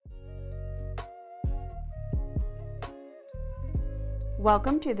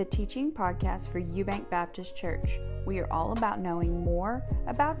Welcome to the teaching podcast for Eubank Baptist Church. We are all about knowing more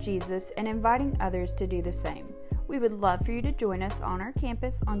about Jesus and inviting others to do the same. We would love for you to join us on our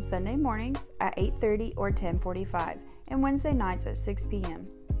campus on Sunday mornings at 8:30 or 10:45 and Wednesday nights at 6 p.m.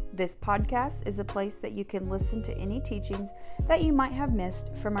 This podcast is a place that you can listen to any teachings that you might have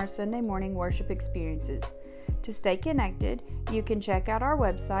missed from our Sunday morning worship experiences. To stay connected, you can check out our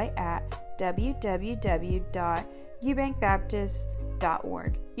website at www.eubankbaptist.org.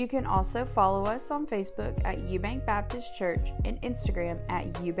 You can also follow us on Facebook at Eubank Baptist Church and Instagram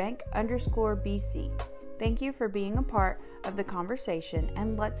at Eubank_BC. Thank you for being a part of the conversation,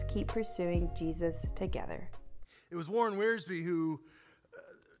 and let's keep pursuing Jesus together. It was Warren Wiersbe who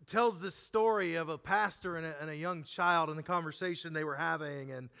tells this story of a pastor and a young child in the conversation they were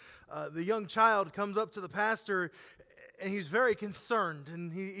having. And the young child comes up to the pastor, and he's very concerned.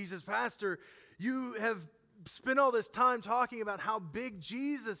 And he says, "Pastor, you have spent all this time talking about how big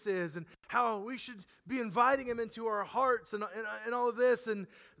Jesus is and how we should be inviting him into our hearts and all of this." And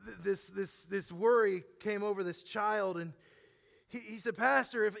this worry came over this child. And he said,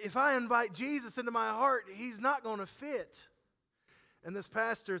 "Pastor, if I invite Jesus into my heart, he's not going to fit." And this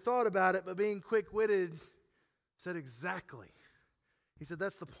pastor thought about it, but being quick-witted, said, "Exactly." He said,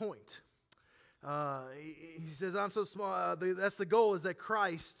 "That's the point." He says, "I'm so small. That's the goal, is that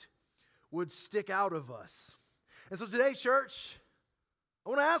Christ would stick out of us." And so today, church, I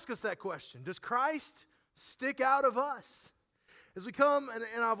want to ask us that question. Does Christ stick out of us? As we come,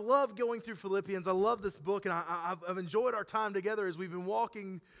 and I've loved going through Philippians. I love this book, and I've enjoyed our time together as we've been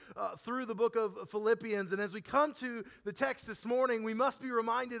walking through the book of Philippians. And as we come to the text this morning, we must be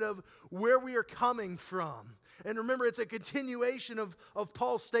reminded of where we are coming from. And remember, it's a continuation of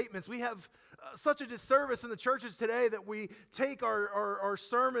Paul's statements. We have such a disservice in the churches today that we take our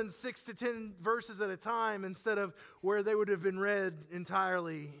sermons 6 to 10 verses at a time instead of where they would have been read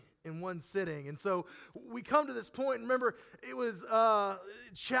entirely in one sitting. And so we come to this point, and remember, it was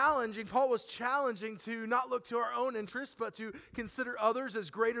challenging. Paul was challenging to not look to our own interests, but to consider others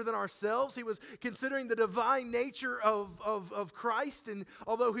as greater than ourselves. He was considering the divine nature of Christ, and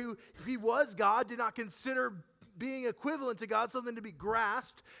although he was God, did not consider being equivalent to God something to be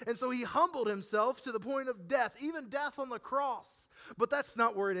grasped. And so he humbled himself to the point of death, even death on the cross. But that's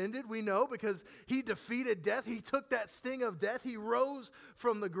not where it ended, we know, because he defeated death. He took that sting of death. He rose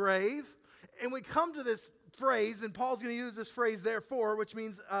from the grave. And we come to this phrase, and Paul's going to use this phrase, "therefore," which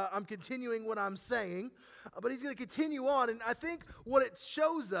means I'm continuing what I'm saying. But he's going to continue on. And I think what it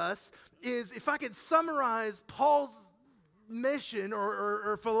shows us is, if I could summarize Paul's mission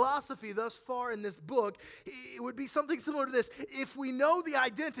or philosophy thus far in this book, it would be something similar to this. If we know the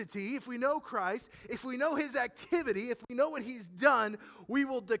identity, if we know Christ, if we know his activity, if we know what he's done, we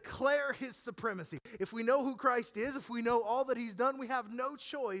will declare his supremacy. If we know who Christ is, if we know all that he's done, we have no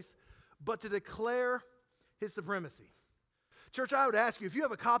choice but to declare his supremacy. Church, I would ask you, if you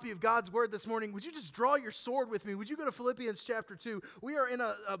have a copy of God's Word this morning, would you just draw your sword with me? Would you go to Philippians chapter 2? We are in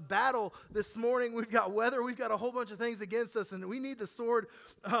a battle this morning. We've got weather. We've got a whole bunch of things against us, and we need the sword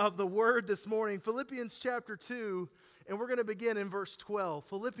of the Word this morning. Philippians chapter 2, and we're going to begin in verse 12.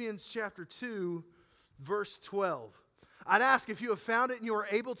 Philippians chapter 2, verse 12. I'd ask, if you have found it and you are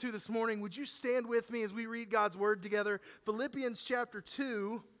able to this morning, would you stand with me as we read God's Word together? Philippians chapter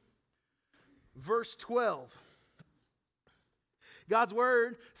 2, verse 12. God's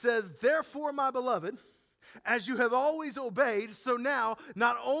word says, "Therefore, my beloved, as you have always obeyed, so now,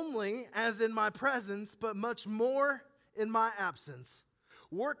 not only as in my presence, but much more in my absence,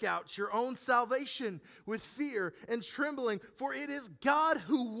 work out your own salvation with fear and trembling, for it is God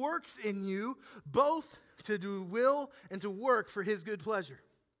who works in you, both to do will and to work for his good pleasure.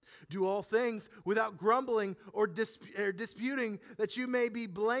 Do all things without grumbling or disputing, that you may be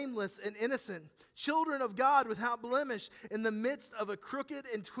blameless and innocent, children of God without blemish, in the midst of a crooked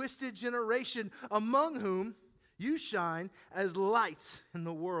and twisted generation, among whom you shine as lights in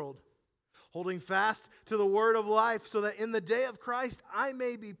the world, holding fast to the word of life, so that in the day of Christ I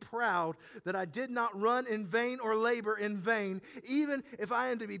may be proud that I did not run in vain or labor in vain, even if I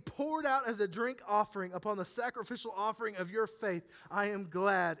am to be poured out as a drink offering upon the sacrificial offering of your faith. I am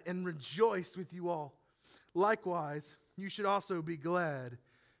glad and rejoice with you all. Likewise, you should also be glad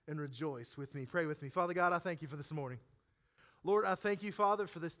and rejoice with me." Pray with me. Father God, I thank you for this morning. Lord, I thank you, Father,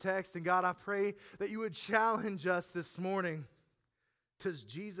 for this text. And God, I pray that you would challenge us this morning. Does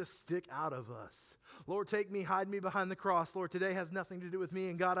Jesus stick out of us? Lord, take me, hide me behind the cross. Lord, today has nothing to do with me.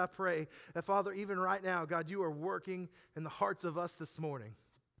 And God, I pray that, Father, even right now, God, you are working in the hearts of us this morning.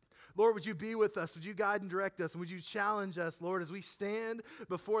 Lord, would you be with us? Would you guide and direct us? And would you challenge us, Lord, as we stand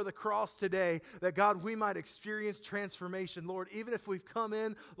before the cross today, that God, we might experience transformation. Lord, even if we've come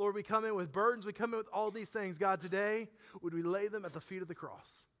in, Lord, we come in with burdens, we come in with all these things. God, today, would we lay them at the feet of the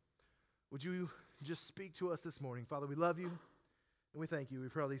cross? Would you just speak to us this morning? Father, we love you and we thank you. We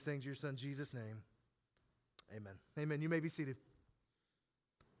pray all these things in your Son, Jesus' name. Amen. Amen. You may be seated.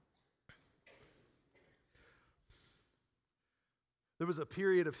 There was a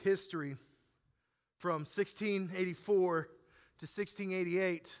period of history from 1684 to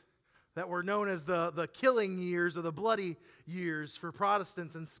 1688 that were known as the killing years or the bloody years for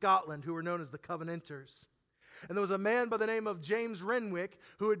Protestants in Scotland, who were known as the Covenanters. And there was a man by the name of James Renwick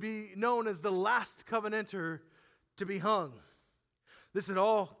who would be known as the last Covenanter to be hung. This had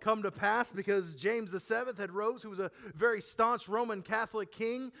all come to pass because James VII had rose, who was a very staunch Roman Catholic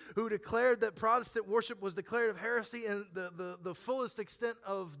king who declared that Protestant worship was declared of heresy, and the fullest extent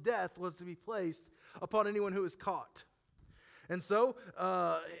of death was to be placed upon anyone who was caught. And so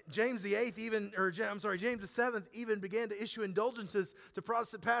James VII even began to issue indulgences to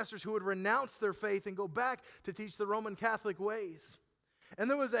Protestant pastors who would renounce their faith and go back to teach the Roman Catholic ways. And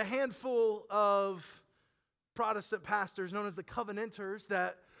there was a handful of Protestant pastors known as the Covenanters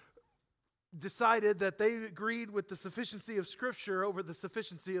that decided that they agreed with the sufficiency of Scripture over the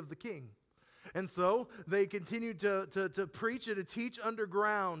sufficiency of the king. And so they continued to preach and to teach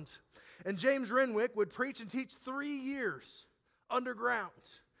underground. And James Renwick would preach and teach 3 years underground,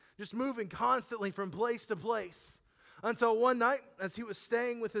 just moving constantly from place to place, until one night, as he was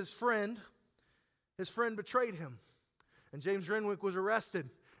staying with his friend betrayed him. And James Renwick was arrested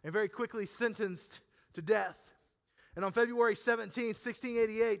and very quickly sentenced to death. And on February 17th,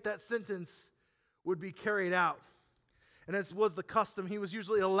 1688, that sentence would be carried out. And as was the custom, he was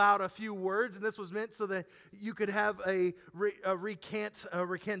usually allowed a few words, and this was meant so that you could have a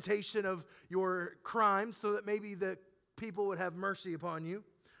recantation of your crimes, so that maybe the people would have mercy upon you,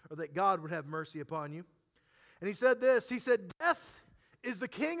 or that God would have mercy upon you. And he said this, he said, "Death is the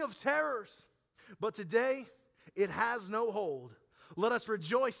king of terrors, but today it has no hold. Let us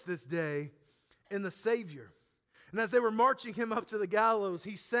rejoice this day in the Savior." And as they were marching him up to the gallows,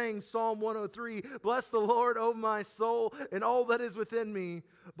 he sang Psalm 103, "Bless the Lord, O my soul, and all that is within me,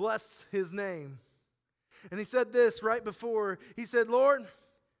 bless his name." And he said this right before, he said, "Lord,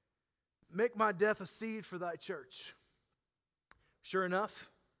 make my death a seed for thy church." Sure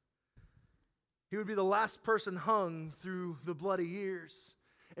enough, he would be the last person hung through the bloody years.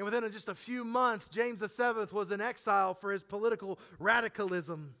 And within just a few months, James VII was in exile for his political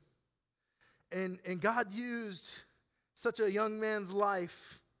radicalism. And God used such a young man's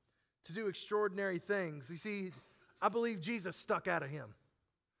life to do extraordinary things. You see, I believe Jesus stuck out of him.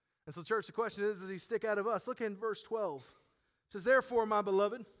 And so, church, the question is, does he stick out of us? Look in verse 12. It says, "Therefore, my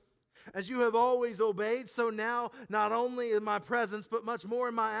beloved, as you have always obeyed, so now, not only in my presence, but much more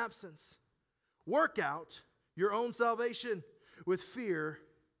in my absence, work out your own salvation with fear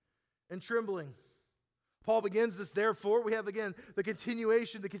and trembling." Paul begins this, therefore, we have again the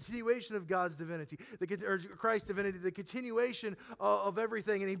continuation of God's divinity, or Christ's divinity, the continuation of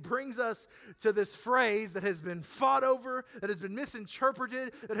everything. And he brings us to this phrase that has been fought over, that has been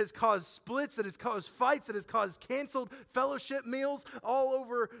misinterpreted, that has caused splits, that has caused fights, that has caused canceled fellowship meals all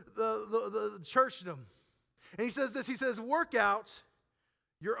over the churchdom. And he says this, he says, "Work out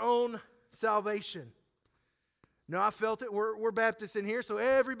your own salvation." Now, I felt it. We're Baptists in here, so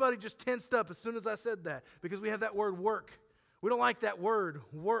everybody just tensed up as soon as I said that, because we have that word work. We don't like that word,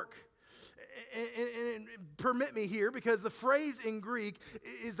 work. And permit me here, because the phrase in Greek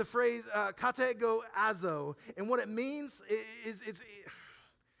is the phrase katego azo. And what it means is it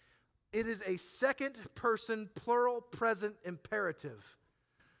is a second person plural present imperative.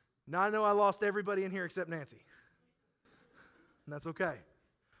 Now, I know I lost everybody in here except Nancy. And that's okay.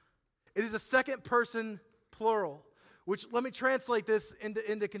 It is a second person plural, which, let me translate this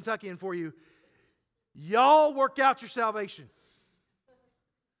into Kentuckian for you. Y'all work out your salvation.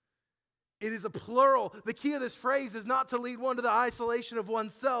 It is a plural. The key of this phrase is not to lead one to the isolation of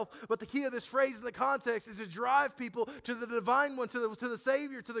oneself, but the key of this phrase in the context is to drive people to the divine one, to the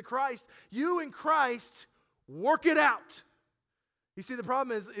Savior, to the Christ. You in Christ, work it out. You see, the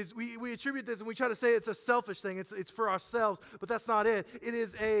problem is we attribute this and we try to say it's a selfish thing. It's for ourselves, but that's not it. It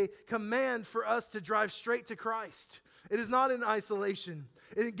is a command for us to drive straight to Christ. It is not in isolation.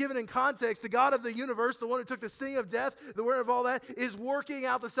 Given in context, the God of the universe, the one who took the sting of death, the winner of all that, is working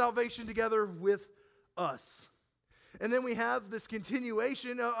out the salvation together with us. And then we have this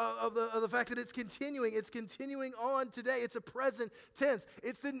continuation of the fact that it's continuing. It's continuing on today. It's a present tense.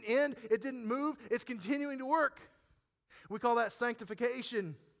 It didn't end. It didn't move. It's continuing to work. We call that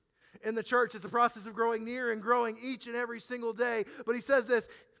sanctification. in the church. It's the process of growing near and growing each and every single day. But he says this.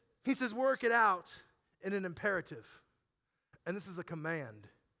 He says, work it out in an imperative. And this is a command.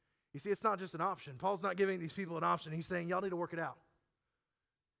 You see, it's not just an option. Paul's not giving these people an option. He's saying, y'all need to work it out.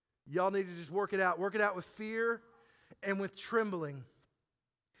 Y'all need to just work it out. Work it out with fear and with trembling. And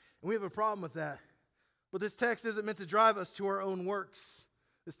we have a problem with that. But this text isn't meant to drive us to our own works.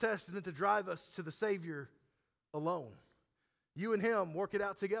 This text is meant to drive us to the Savior alone. You and him work it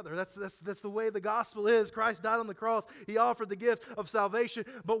out together. That's the way the gospel is. Christ died on the cross. He offered the gift of salvation.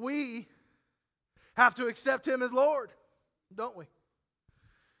 But we have to accept him as Lord, don't we?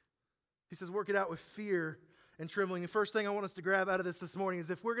 He says, work it out with fear and trembling. The first thing I want us to grab out of this morning is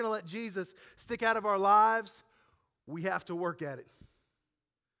if we're going to let Jesus stick out of our lives, we have to work at it.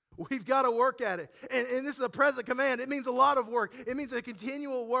 We've got to work at it. And this is a present command. It means a lot of work. It means a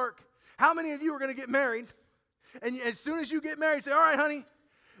continual work. How many of you are going to get married? And as soon as you get married, say, all right, honey,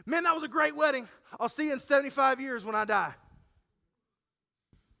 man, that was a great wedding. I'll see you in 75 years when I die.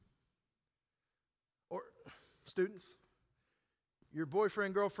 Or students, your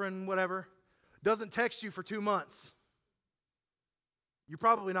boyfriend, girlfriend, whatever, doesn't text you for 2 months. You're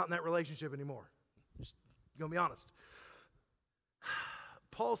probably not in that relationship anymore. Just going to be honest.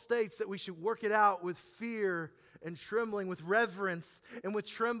 Paul states that we should work it out with fear and trembling, with reverence and with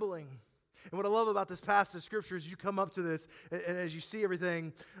trembling. And what I love about this passage of Scripture is you come up to this, and as you see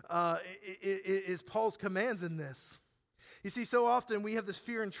everything, is Paul's commands in this. You see, so often we have this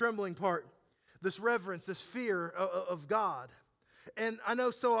fear and trembling part, this reverence, this fear of God. And I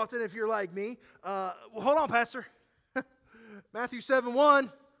know so often if you're like me, well, hold on, Pastor. Matthew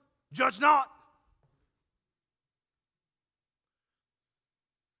 7:1, judge not.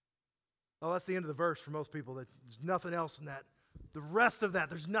 Oh, that's the end of the verse for most people. There's nothing else in that. The rest of that,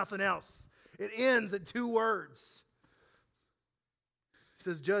 there's nothing else. It ends at 2 words. It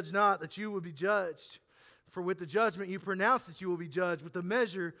says, judge not that you will be judged. For with the judgment you pronounce that you will be judged. With the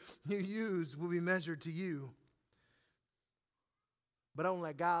measure you use will be measured to you. But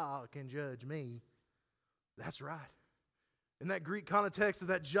only God can judge me. That's right. In that Greek context of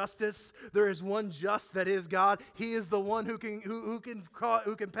that justice, there is one just that is God. He is the one who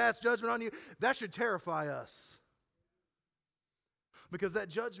can pass judgment on you. That should terrify us. Because that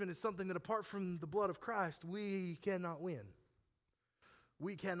judgment is something that apart from the blood of Christ, we cannot win.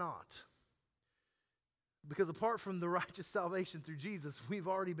 We cannot. Because apart from the righteous salvation through Jesus, we've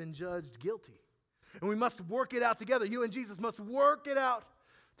already been judged guilty. And we must work it out together. You and Jesus must work it out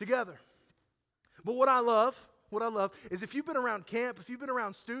together. But what I love is if you've been around camp, if you've been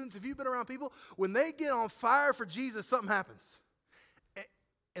around students, if you've been around people, when they get on fire for Jesus, something happens.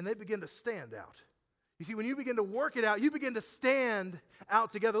 And they begin to stand out. You see, when you begin to work it out, you begin to stand out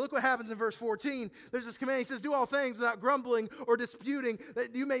together. Look what happens in verse 14. There's this command. He says, do all things without grumbling or disputing,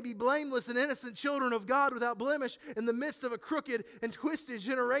 that you may be blameless and innocent children of God without blemish in the midst of a crooked and twisted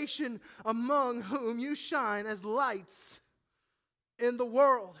generation, among whom you shine as lights in the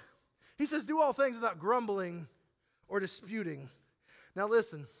world. He says, do all things without grumbling or disputing. Now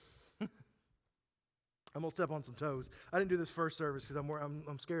listen, I'm going to step on some toes. I didn't do this first service because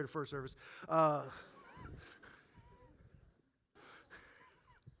I'm scared of first service. I'm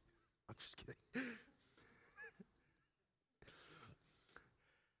just kidding.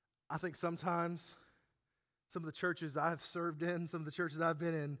 I think sometimes some of the churches I've served in, some of the churches I've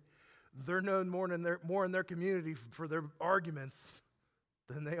been in, they're known more in their community for their arguments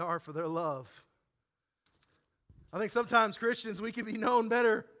than they are for their love. I think sometimes Christians, we can be known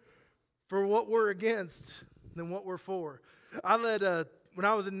better for what we're against than what we're for. When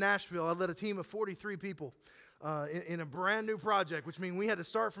I was in Nashville, I led a team of 43 people in a brand new project, which means we had to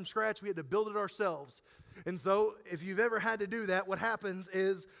start from scratch. We had to build it ourselves. And so if you've ever had to do that, what happens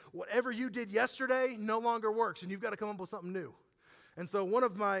is whatever you did yesterday no longer works, and you've got to come up with something new. And so one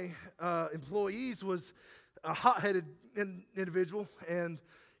of my employees was a hot-headed individual, and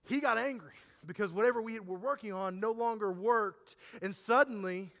he got angry because whatever we were working on no longer worked. And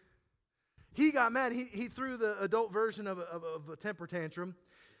suddenly, he got mad. He threw the adult version of a temper tantrum.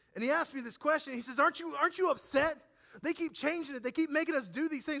 And he asked me this question. He says, aren't you upset? They keep changing it. They keep making us do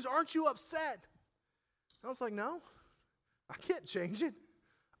these things. Aren't you upset? I was like, no, I can't change it.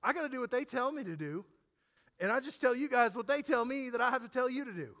 I got to do what they tell me to do. And I just tell you guys what they tell me that I have to tell you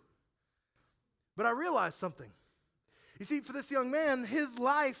to do. But I realized something. You see, for this young man, his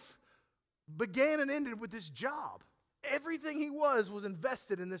life began and ended with this job. Everything he was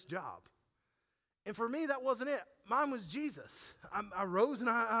invested in this job. And for me, that wasn't it. Mine was Jesus. I rose and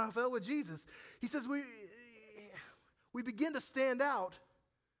I fell with Jesus. He says we begin to stand out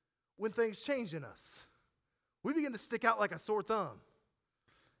when things change in us. We begin to stick out like a sore thumb.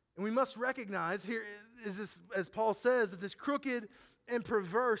 And we must recognize here is this, as Paul says, that this crooked and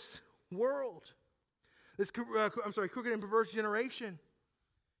perverse world, crooked and perverse generation.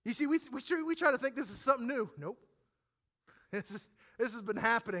 You see, we try to think this is something new. Nope. This has been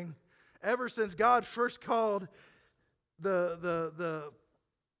happening ever since God first called God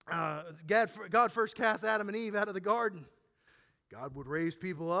first cast Adam and Eve out of the garden. God would raise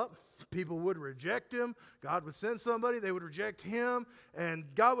people up. People would reject him. God would send somebody. They would reject him. And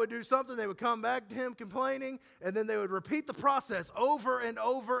God would do something. They would come back to him complaining. And then they would repeat the process over and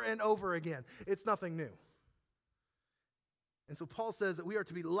over and over again. It's nothing new. And so Paul says that we are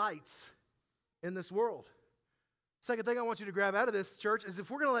to be lights in this world. Second thing I want you to grab out of this, church, is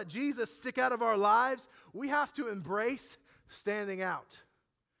if we're going to let Jesus stick out of our lives, we have to embrace standing out.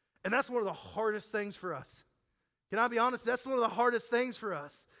 And that's one of the hardest things for us. Can I be honest? That's one of the hardest things for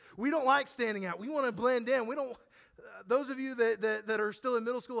us. We don't like standing out. We want to blend in. We don't. Those of you that are still in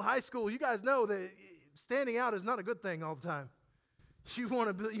middle school, high school, you guys know that standing out is not a good thing all the time. You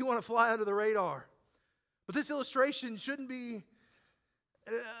want to fly under the radar. But this illustration shouldn't be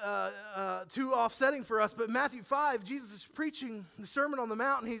too offsetting for us. But Matthew 5, Jesus is preaching the Sermon on the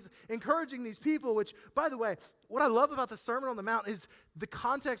Mount, and he's encouraging these people, which, by the way, what I love about the Sermon on the Mount is the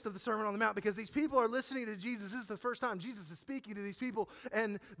context of the Sermon on the Mount, because these people are listening to Jesus. This is the first time Jesus is speaking to these people,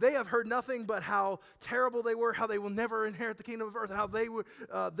 and they have heard nothing but how terrible they were, how they will never inherit the kingdom of earth, how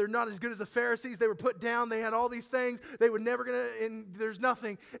they're not as good as the Pharisees. They were put down. They had all these things. They were never going to, and there's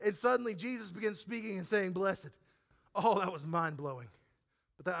nothing. And suddenly Jesus begins speaking and saying, "Blessed." Oh, that was mind-blowing.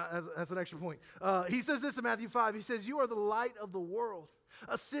 But that's an extra point. He says this in Matthew 5. He says, "You are the light of the world,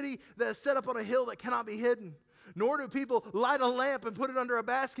 a city that is set up on a hill that cannot be hidden. Nor do people light a lamp and put it under a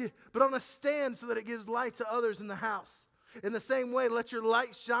basket, but on a stand so that it gives light to others in the house. In the same way, let your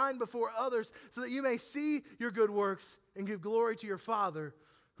light shine before others so that you may see your good works and give glory to your Father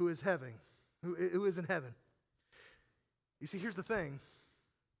who is in heaven." You see, here's the thing.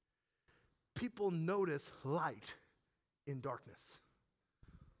 People notice light in darkness.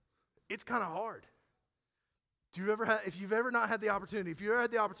 It's kind of hard. If you've ever not had the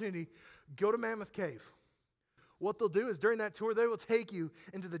opportunity, go to Mammoth Cave. What they'll do is during that tour, they will take you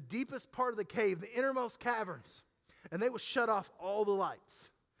into the deepest part of the cave, the innermost caverns, and they will shut off all the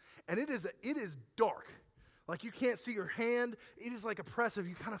lights. And it is dark. Like you can't see your hand. It is like oppressive.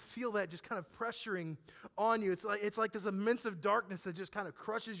 You kind of feel that just kind of pressuring on you. It's like this immense of darkness that just kind of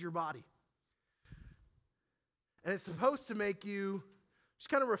crushes your body. And it's supposed to make you just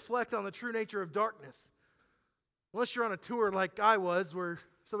kind of reflect on the true nature of darkness. Unless you're on a tour like I was, where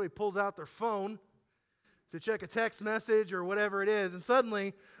somebody pulls out their phone to check a text message or whatever it is, and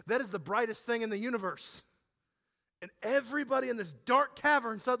suddenly that is the brightest thing in the universe. And everybody in this dark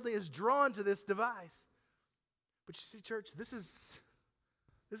cavern suddenly is drawn to this device. But you see, church, this is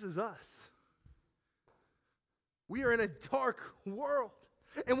us. We are in a dark world.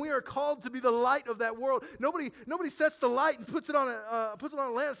 And we are called to be the light of that world. Nobody sets the light and puts it on a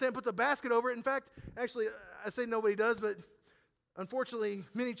lampstand, puts a basket over it. In fact, actually, I say nobody does, but unfortunately,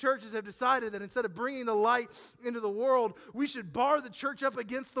 many churches have decided that instead of bringing the light into the world, we should bar the church up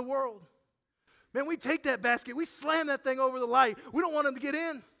against the world. Man, we take that basket, we slam that thing over the light. We don't want them to get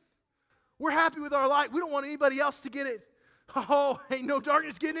in. We're happy with our light. We don't want anybody else to get it. Oh, ain't no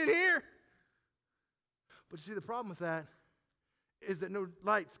darkness getting in here. But you see, the problem with that is that no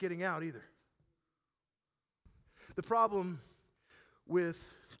light's getting out either. The problem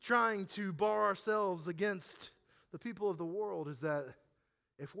with trying to bar ourselves against the people of the world is that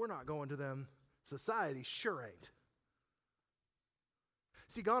if we're not going to them, society sure ain't.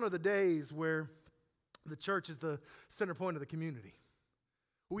 See, gone are the days where the church is the center point of the community.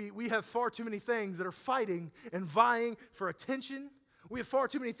 We have far too many things that are fighting and vying for attention. We have far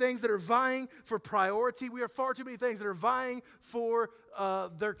too many things that are vying for priority. We have far too many things that are vying for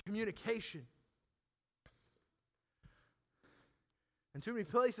their communication. And too many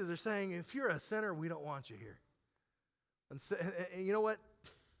places are saying, if you're a sinner, we don't want you here. And you know what?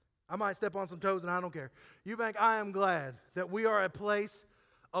 I might step on some toes and I don't care. Eubank, I am glad that we are a place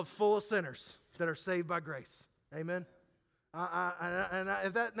full of sinners that are saved by grace. Amen?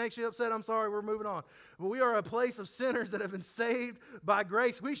 If that makes you upset, I'm sorry, we're moving on. But we are a place of sinners that have been saved by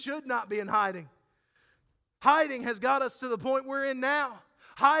grace. We should not be in hiding. Hiding has got us to the point we're in now.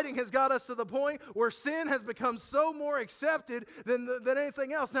 Hiding has got us to the point where sin has become so more accepted than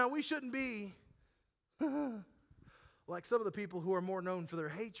anything else. Now, we shouldn't be like some of the people who are more known for their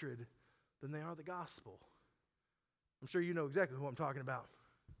hatred than they are the gospel. I'm sure you know exactly who I'm talking about.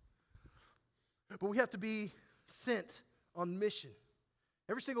 But we have to be sent on mission.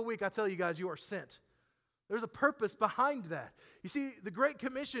 Every single week I tell you guys, you are sent. There's a purpose behind that. You see, the Great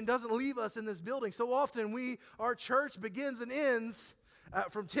Commission doesn't leave us in this building. So often our church begins and ends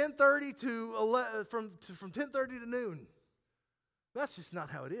from 10:30 to 10:30 to noon. That's just not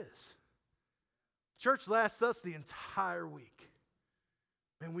how it is. Church lasts us the entire week.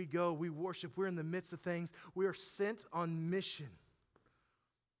 And we go, we worship, we're in the midst of things. We are sent on mission.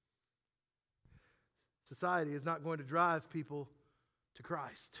 Society is not going to drive people to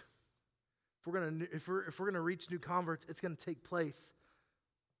Christ. If we're gonna reach new converts, it's going to take place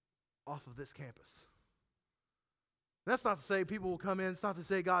off of this campus. That's not to say people will come in. It's not to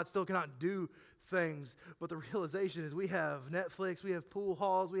say God still cannot do things. But the realization is we have Netflix, we have pool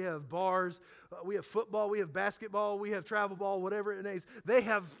halls, we have bars, we have football, we have basketball, we have travel ball, whatever it is. They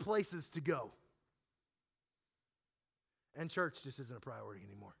have places to go. And church just isn't a priority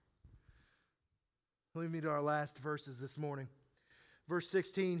anymore. Lead me to our last verses this morning. Verse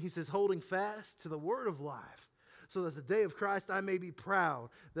 16, he says, holding fast to the word of life, so that the day of Christ I may be proud,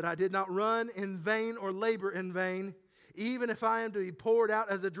 that I did not run in vain or labor in vain, even if I am to be poured out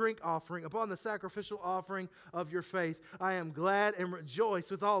as a drink offering upon the sacrificial offering of your faith. I am glad and rejoice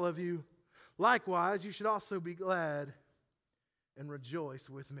with all of you. Likewise, you should also be glad and rejoice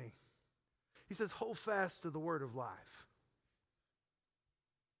with me. He says, hold fast to the word of life.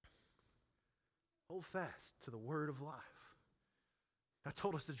 Hold fast to the word of life. I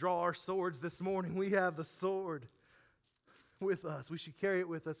told us to draw our swords this morning. We have the sword with us. We should carry it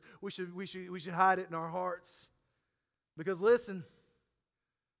with us. We should hide it in our hearts. Because listen,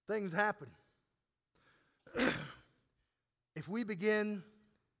 things happen. If we begin,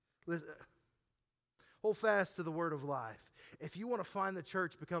 hold fast to the word of life. If you want to find the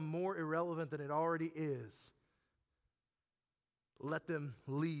church become more irrelevant than it already is, let them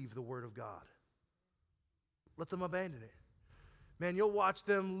leave the word of God. Let them abandon it. Man, you'll watch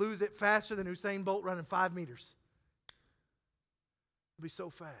them lose it faster than Usain Bolt running 5 meters. It'll be so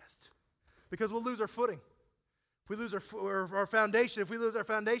fast. Because we'll lose our footing. If we lose our foundation, if we lose our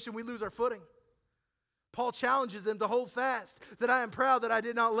foundation, we lose our footing. Paul challenges them to hold fast, that I am proud that I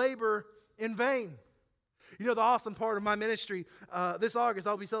did not labor in vain. You know, the awesome part of my ministry, this August,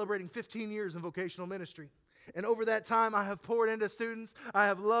 I'll be celebrating 15 years in vocational ministry. And over that time, I have poured into students. I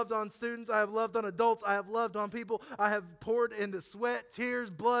have loved on students. I have loved on adults. I have loved on people. I have poured into sweat,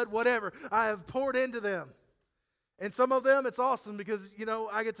 tears, blood, whatever. I have poured into them. And some of them, it's awesome because, you know,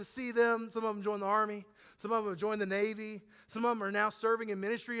 I get to see them. Some of them join the Army. Some of them have joined the Navy. Some of them are now serving in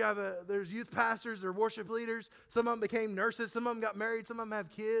ministry. There's youth pastors. They're worship leaders. Some of them became nurses. Some of them got married. Some of them have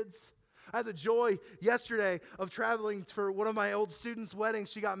kids. I had the joy yesterday of traveling for one of my old students'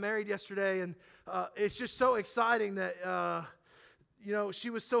 weddings. She got married yesterday, and it's just so exciting that, she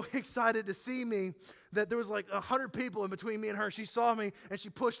was so excited to see me that there was like 100 people in between me and her. She saw me, and she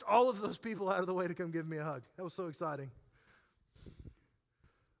pushed all of those people out of the way to come give me a hug. That was so exciting.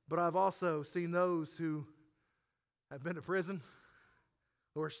 But I've also seen those who have been to prison,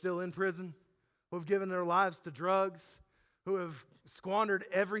 who are still in prison, who have given their lives to drugs, who have squandered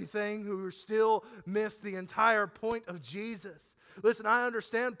everything, who still miss the entire point of Jesus. Listen, I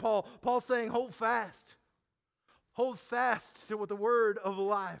understand Paul. Paul's saying, hold fast. Hold fast to what the word of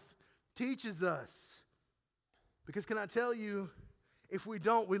life teaches us. Because can I tell you, if we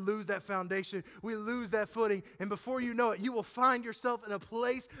don't, we lose that foundation. We lose that footing. And before you know it, you will find yourself in a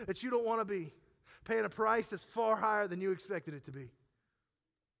place that you don't want to be, paying a price that's far higher than you expected it to be.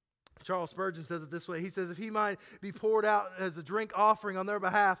 Charles Spurgeon says it this way. He says, if he might be poured out as a drink offering on their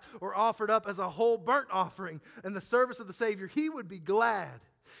behalf or offered up as a whole burnt offering in the service of the Savior, he would be glad.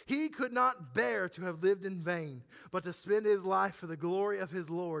 He could not bear to have lived in vain, but to spend his life for the glory of his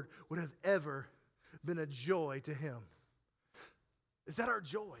Lord would have ever been a joy to him. Is that our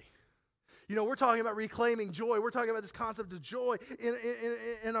joy? You know, we're talking about reclaiming joy. We're talking about this concept of joy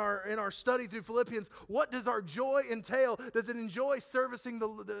in our study through Philippians. What does our joy entail? Does it enjoy serving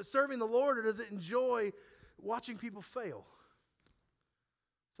the Lord, or does it enjoy watching people fail?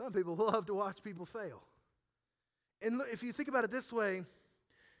 Some people love to watch people fail. And if you think about it this way,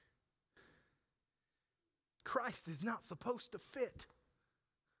 Christ is not supposed to fit.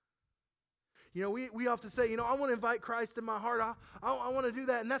 You know, we often say, I want to invite Christ in my heart. I want to do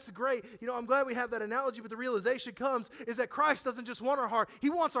that, and that's great. I'm glad we have that analogy, but the realization comes is that Christ doesn't just want our heart. He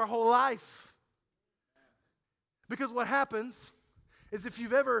wants our whole life. Because what happens is if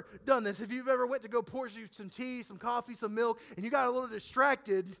you've ever done this, if you've ever went to go pour you some tea, some coffee, some milk, and you got a little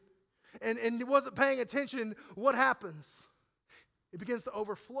distracted and you wasn't paying attention, what happens? It begins to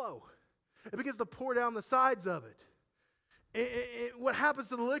overflow. It begins to pour down the sides of it. What happens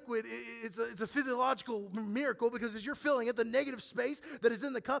to the liquid, it's a physiological miracle, because as you're filling it, the negative space that is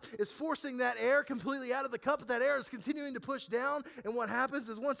in the cup is forcing that air completely out of the cup, but that air is continuing to push down. And what happens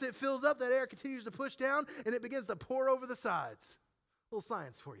is once it fills up, that air continues to push down, and it begins to pour over the sides. A little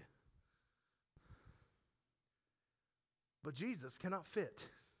science for you. But Jesus cannot fit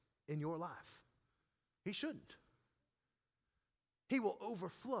in your life. He shouldn't. He will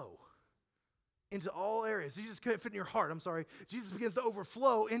overflow into all areas. Jesus couldn't fit in your heart. I'm sorry. Jesus begins to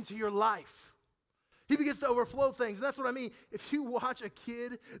overflow into your life. He begins to overflow things. And that's what I mean. If you watch a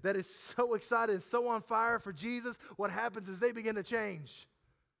kid that is so excited and so on fire for Jesus, what happens is they begin to change.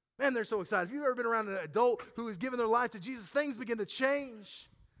 Man, they're so excited. If you've ever been around an adult who has given their life to Jesus, things begin to change.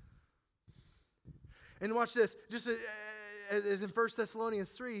 And watch this. Just as in 1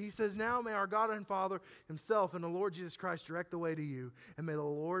 Thessalonians 3, he says, now may our God and Father himself and the Lord Jesus Christ direct the way to you, and may the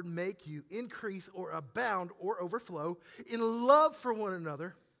Lord make you increase or abound or overflow in love for one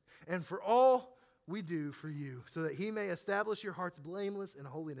another and for all we do for you, so that he may establish your hearts blameless in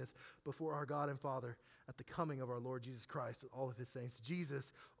holiness before our God and Father at the coming of our Lord Jesus Christ with all of his saints.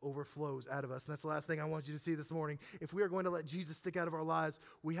 Jesus overflows out of us. And that's the last thing I want you to see this morning. If we are going to let Jesus stick out of our lives,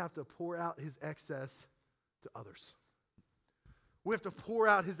 we have to pour out his excess to others. We have to pour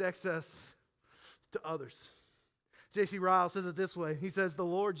out his excess to others. J.C. Ryle says it this way. He says, the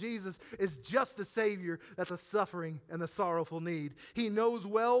Lord Jesus is just the Savior that the suffering and the sorrowful need. He knows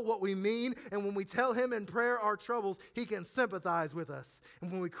well what we mean, and when we tell him in prayer our troubles, he can sympathize with us.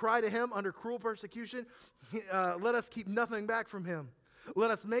 And when we cry to him under cruel persecution, let us keep nothing back from him.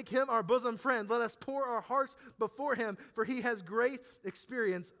 Let us make him our bosom friend. Let us pour our hearts before him, for he has great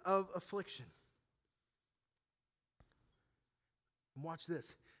experience of affliction. And watch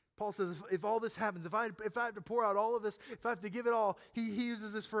this. Paul says, if all this happens, if I have to pour out all of this, if I have to give it all, he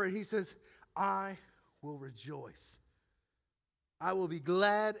uses this for it. He says, I will rejoice. I will be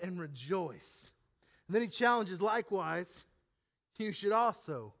glad and rejoice. And then he challenges, likewise, you should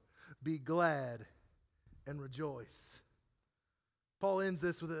also be glad and rejoice. Paul ends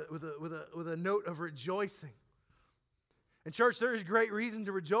this with a note of rejoicing. In church, there is great reason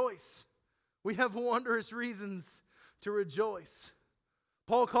to rejoice. We have wondrous reasons to rejoice.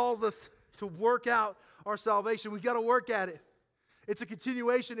 Paul calls us to work out our salvation. We've got to work at it. It's a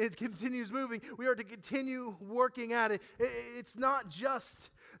continuation. It continues moving. We are to continue working at it. It's not just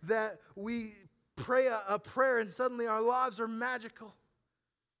that we pray a prayer and suddenly our lives are magical.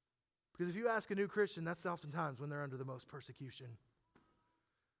 Because if you ask a new Christian, that's oftentimes when they're under the most persecution.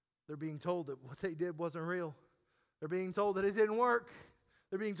 They're being told that what they did wasn't real. They're being told that it didn't work.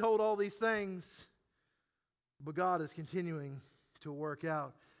 They're being told all these things. But God is continuing to work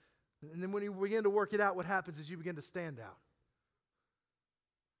out. And then when you begin to work it out, what happens is you begin to stand out.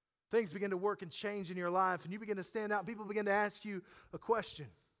 Things begin to work and change in your life, and you begin to stand out. People begin to ask you a question.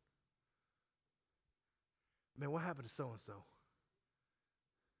 Man, what happened to so-and-so?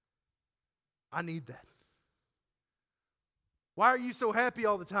 I need that. Why are you so happy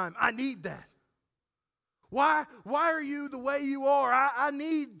all the time? I need that. Why are you the way you are? I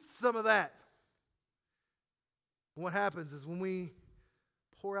need some of that. And what happens is when we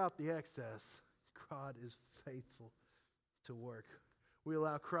pour out the excess, God is faithful to work. We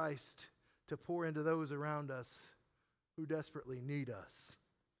allow Christ to pour into those around us who desperately need us.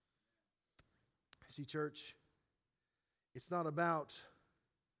 See, church, it's not about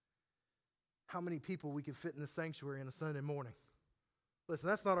how many people we can fit in the sanctuary on a Sunday morning. Listen,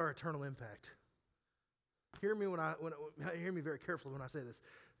 that's not our eternal impact. Hear me hear me very carefully when I say this.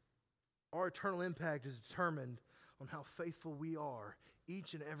 Our eternal impact is determined on how faithful we are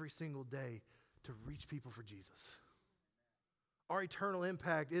each and every single day to reach people for Jesus. Our eternal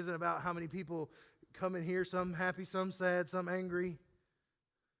impact isn't about how many people come in here, some happy, some sad, some angry,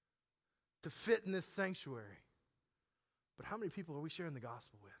 to fit in this sanctuary. But how many people are we sharing the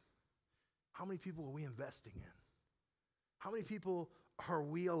gospel with? How many people are we investing in? How many people are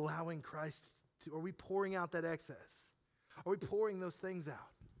we allowing Christ to, are we pouring out that excess? Are we pouring those things out?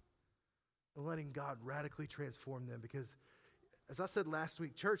 And letting God radically transform them, because as I said last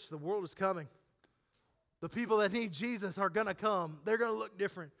week, church, the world is coming. The people that need Jesus are going to come. They're going to look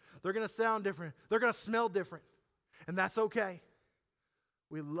different. They're going to sound different. They're going to smell different. And that's okay.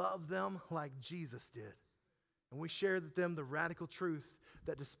 We love them like Jesus did. And we share with them the radical truth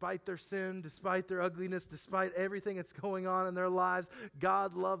that despite their sin, despite their ugliness, despite everything that's going on in their lives,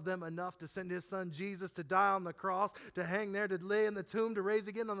 God loved them enough to send his son Jesus to die on the cross, to hang there, to lay in the tomb, to raise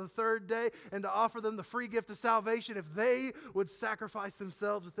again on the third day, and to offer them the free gift of salvation if they would sacrifice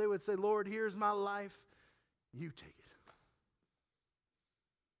themselves, if they would say, Lord, here's my life, you take it.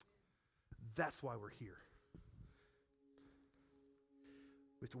 That's why we're here.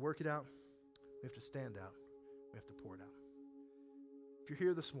 We have to work it out. We have to stand out. We have to pour it out. If you're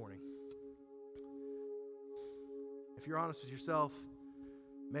here this morning, if you're honest with yourself,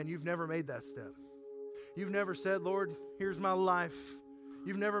 man, you've never made that step. You've never said, Lord, here's my life.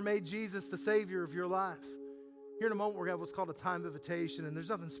 You've never made Jesus the Savior of your life. Here in a moment, we're going to have what's called a time of invitation, and there's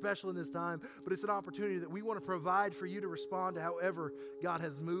nothing special in this time, but it's an opportunity that we want to provide for you to respond to however God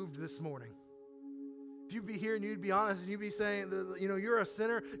has moved this morning. If you'd be here and you'd be honest and you'd be saying that, you're a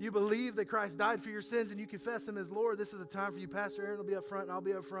sinner, you believe that Christ died for your sins and you confess Him as Lord, this is the time for you. Pastor Aaron will be up front and I'll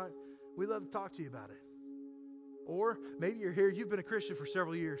be up front. We'd love to talk to you about it. Or maybe you're here, you've been a Christian for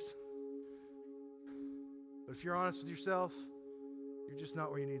several years. But if you're honest with yourself, you're just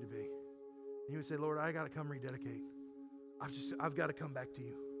not where you need to be. And you would say, Lord, I got to come rededicate. I've got to come back to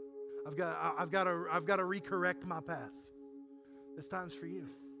you. I've got to recorrect my path. This time's for you.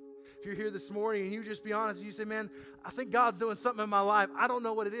 If you're here this morning and you just be honest and you say, man, I think God's doing something in my life. I don't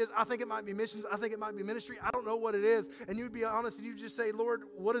know what it is. I think it might be missions. I think it might be ministry. I don't know what it is. And you'd be honest and you just say, Lord,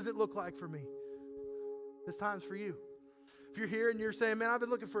 what does it look like for me? This time's for you. If you're here and you're saying, man, I've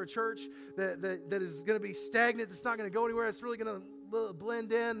been looking for a church that is going to be stagnant, that's not going to go anywhere, it's really going to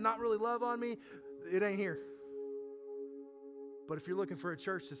blend in, not really love on me, it ain't here. But if you're looking for a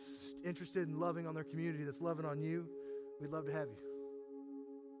church that's interested in loving on their community, that's loving on you, we'd love to have you.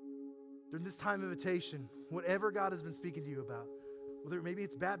 During this time of invitation, whatever God has been speaking to you about, whether maybe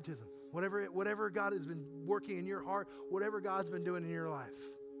it's baptism, whatever God has been working in your heart, whatever God's been doing in your life,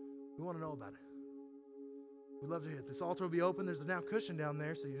 we want to know about it. We'd love to hear it. This altar will be open. There's a now cushion down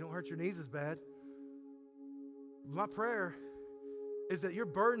there so you don't hurt your knees as bad. My prayer is that your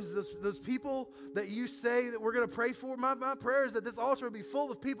burdens, those people that you say that we're going to pray for, my prayer is that this altar will be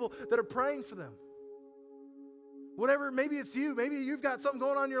full of people that are praying for them. Whatever, maybe it's you, maybe you've got something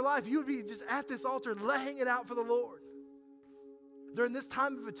going on in your life, you would be just at this altar laying it out for the Lord. During this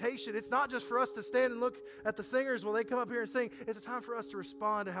time of invitation, it's not just for us to stand and look at the singers while they come up here and sing. It's a time for us to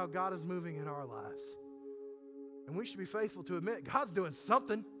respond to how God is moving in our lives. And we should be faithful to admit God's doing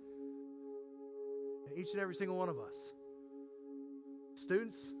something in each and every single one of us.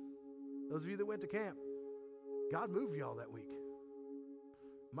 Students, those of you that went to camp, God moved y'all that week.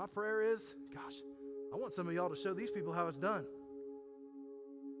 My prayer is, gosh, I want some of y'all to show these people how it's done.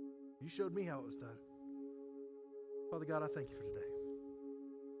 You showed me how it was done. Father God, I thank you for today.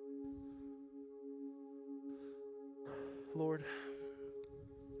 Lord,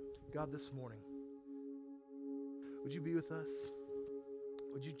 God, this morning, would you be with us?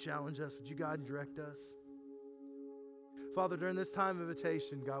 Would you challenge us? Would you guide and direct us? Father, during this time of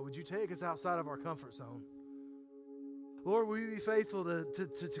invitation, God, would you take us outside of our comfort zone? Lord, will you be faithful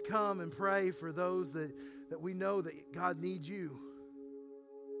to come and pray for those that we know that God needs you?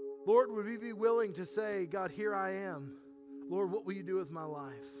 Lord, would we be willing to say, God, here I am. Lord, what will you do with my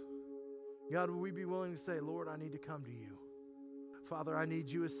life? God, would we be willing to say, Lord, I need to come to you. Father, I need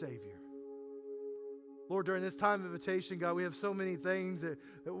you as Savior. Lord, during this time of invitation, God, we have so many things that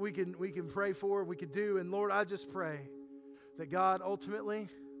we can pray for, we could do. And Lord, I just pray that God, ultimately,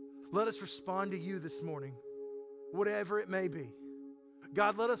 let us respond to you this morning, whatever it may be.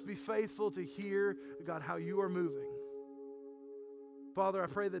 God, let us be faithful to hear, God, how you are moving. Father, I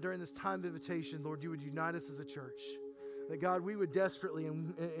pray that during this time of invitation, Lord, you would unite us as a church. That, God, we would desperately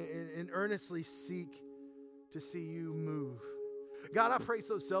and earnestly seek to see you move. God, I pray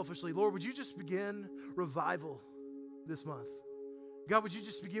so selfishly. Lord, would you just begin revival this month? God, would you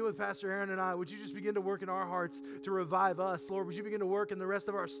just begin with Pastor Aaron and I? Would you just begin to work in our hearts to revive us? Lord, would you begin to work in the rest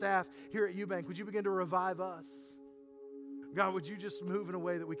of our staff here at Eubank? Would you begin to revive us? God, would you just move in a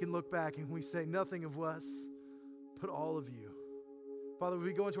way that we can look back and we say nothing of us, but all of you. Father, when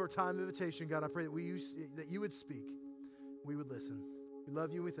we go into our time of invitation, God, I pray that you would speak. We would listen. We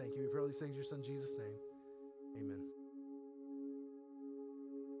love you and we thank you. We pray all these things in your Son, Jesus' name. Amen.